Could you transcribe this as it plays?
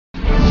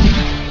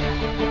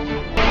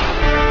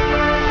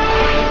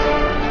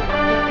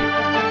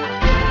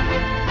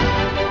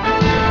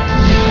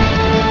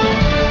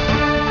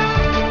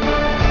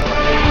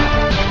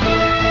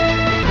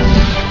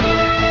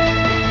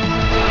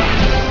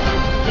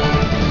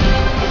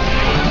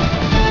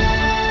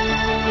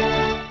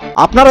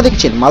আপনারা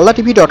দেখছেন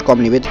maldatv.com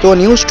নিবেদিত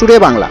নিউজ টুডে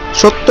বাংলা,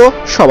 সত্য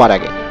সবার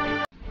আগে।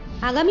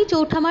 আগামী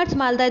 4 মার্চ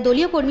মালদায়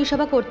দলীয় কর্মী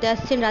সভা করতে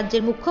আসছেন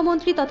রাজ্যের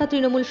মুখ্যমন্ত্রী তথা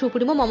তৃণমূল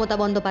সুপ্রিমো মমতা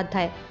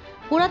বন্দ্যোপাধ্যায়।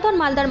 পুরাতন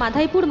মালদার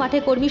মাধাইপুর মাঠে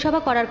কর্মী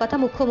সভা করার কথা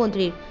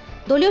মুখ্যমন্ত্রীর।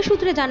 দলীয়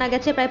সূত্রে জানা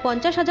গেছে প্রায়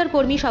 50,000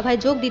 কর্মী সভায়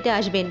যোগ দিতে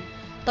আসবেন।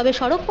 তবে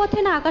সড়ক পথে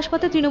না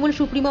আকাশপথে তৃণমূল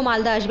সুপ্রিমো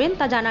মালদা আসবেন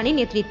তা জানা নেই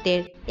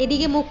নেতৃত্বের।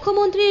 এদিকে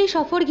মুখ্যমন্ত্রীর এই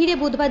সফর ঘিরে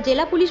বুধবার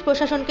জেলা পুলিশ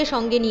প্রশাসনকে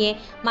সঙ্গে নিয়ে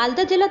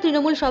মালদা জেলা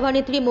তৃণমূল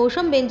সভানেত্রী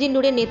মৌসুম বেনজির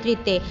নূরের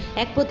নেতৃত্বে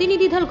এক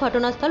প্রতিনিধি দল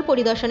ঘটনাস্থল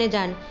পরিদর্শনে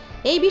যান।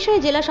 এই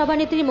বিষয়ে জেলা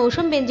সভানেত্রী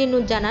মৌসুম বেনজির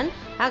নূর জানান,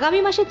 আগামী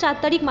মাসের 4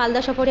 তারিখ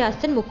মালদা সফরে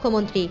আসছেন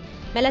মুখ্যমন্ত্রী।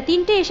 বেলা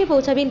 3টে এসে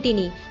পৌঁছাবেন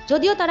তিনি,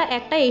 যদিও তারা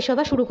একটায় এই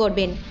সভা শুরু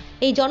করবেন।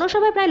 এই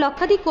জনসভায় প্রায়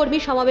লক্ষাধিক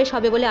কর্মীর সমাবেশ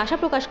হবে বলে আশা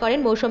প্রকাশ করেন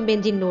মৌসুম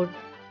বেনজির নূর।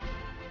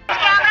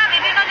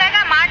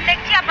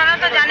 আপনারা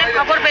তো জানেন,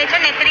 খবর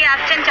পেয়েছেন নেত্রী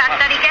আসছেন 4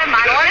 তারিখে।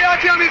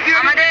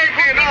 আমাদের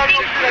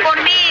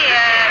কর্মী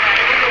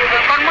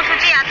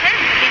কর্মসূচি আছে,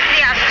 নেত্রী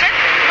আসছেন,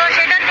 তো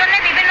সেটার জন্য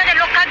বিভিন্ন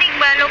লক্ষাধিক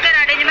লোকের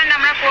অ্যারেঞ্জমেন্ট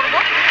আমরা করব।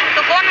 তো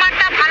কোন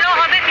মাঠটা ভালো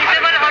হবে,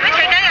 ফিজিবল হবে,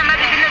 সেটাই আমরা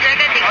বিভিন্ন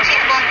জায়গায় দেখছি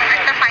এবং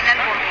একটা ফাইনাল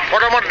করব।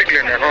 কটা মাঠ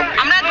দেখলেন? এখন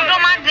আমরা 2টো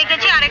মাঠ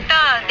দেখেছি, আরেকটা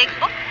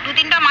দেখবো।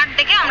 2-3টা মাঠ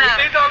দেখে আমরা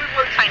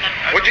ফাইনাল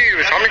করব। বলছি,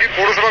 সামনে কি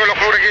পৌরসভাকে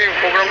লক্ষ্য করে কি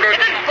প্রোগ্রামটা?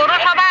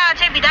 পৌরসভা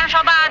আছে,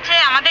 বিধানসভা আছে,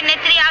 আমাদের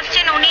নেত্রী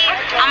আসছেন, উনি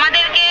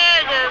আমাদেরকে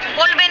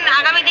বলবেন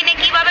আগামী দিনে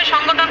কিভাবে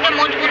সংগঠনকে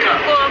মজবুত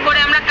করে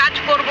আমরা কাজ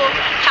করব।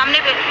 সামনে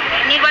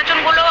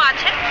নির্বাচনগুলোও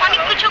আছে,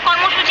 অনেক কিছু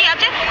কর্মসূচি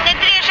আছে,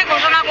 নেত্রী এসে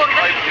ঘোষণা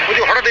করবে।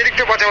 বলছি, হঠাৎ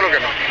এদিকটা বাঁচা হলো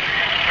কেন?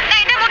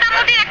 এটা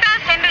মোটামুটি একটা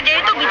সেন্টার,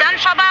 যেহেতু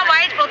বিধানসভা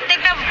ওয়াইজ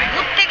প্রত্যেকটা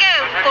বুথ থেকে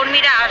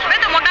কর্মীরা আসবে,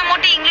 তো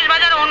মোটামুটি ইংলিশ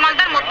বাজার ওন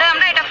মালদার মধ্যে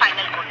আমরা এটা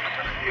ফাইনাল করব।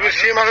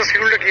 সেই মাসের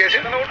শিডিউলটা কি আছে?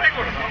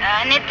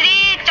 নেত্রী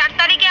 4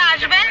 তারিখে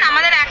আসবেন,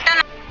 আমাদের একটা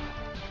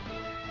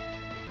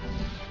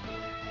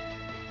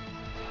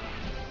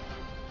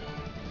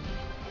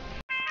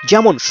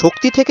যেমন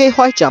শক্তি থেকেই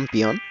হয়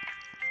চ্যাম্পিয়ন,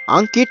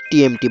 আঙ্কিত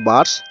টিএমটি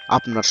বার্স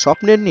আপনার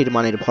স্বপ্নের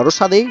নির্মাণের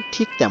ভরসা দেয়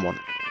ঠিক তেমন।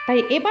 তাই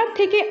এবার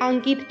থেকে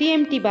अंकित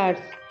टीएमटी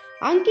बार्स,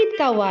 अंकित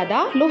का वादा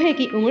लोहे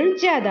की उम्र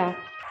ज्यादा।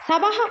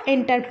 साबाहा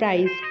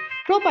एंटरप्राइज,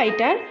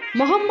 प्रोपाइटर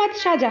मोहम्मद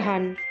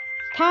शाहजहान,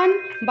 स्थान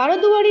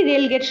बारोदुआरी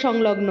रेलगेट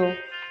संलग्न।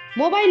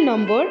 मोबाइल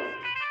नम्बर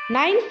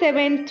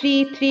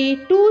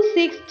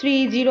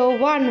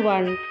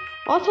 9733263011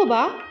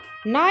 अथवा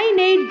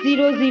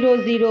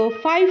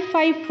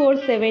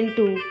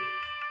 9800055472।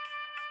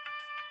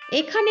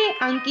 এখানে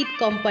अंकित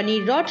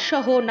কোম্পানির রড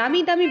সহ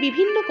নামি দামি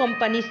বিভিন্ন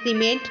কোম্পানির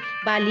সিমেন্ট,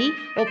 বালি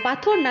ও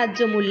পাথর ন্যায্য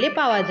মূল্যে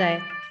পাওয়া যায়।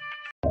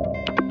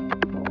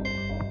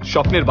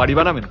 স্বপ্নের বাড়ি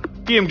বানাবেন,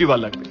 টিএমটি বার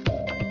লাগবে।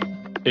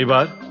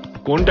 এবার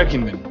কোনটা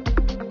কিনবেন?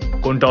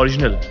 কোনটা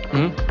অরিজিনাল,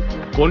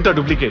 কোনটা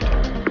ডুপ্লিকেট?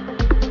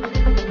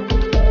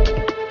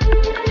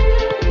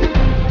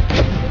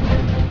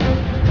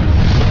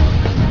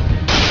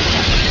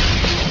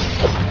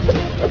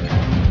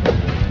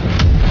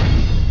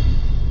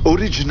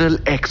 অরিজিনাল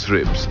এক্স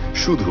রিবস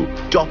শুধু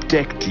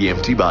টপটেক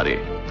টিএমটি বারে।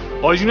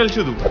 অরিজিনাল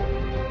শুধু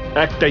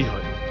একটাই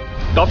হয়,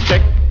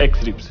 টপটেক এক্স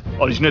রিবস,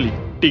 অরিজিনালি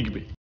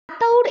টিকবে।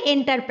 Ataur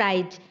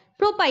enterprise,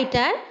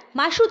 proprietor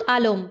Masud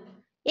Alam.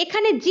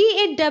 এখানে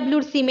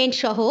GSWর সিমেন্ট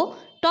সহ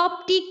টপ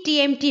টিক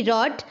টিএমটি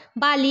রড,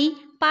 বালি,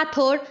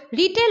 পাথর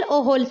রিটেল ও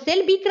হোলসেল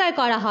বিক্রয়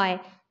করা হয়।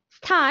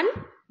 স্থান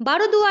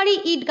বারোদুয়ারি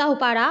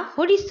ঈদগাহপাড়া,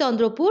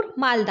 হরিশ্চন্দ্রপুর,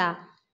 মালদা।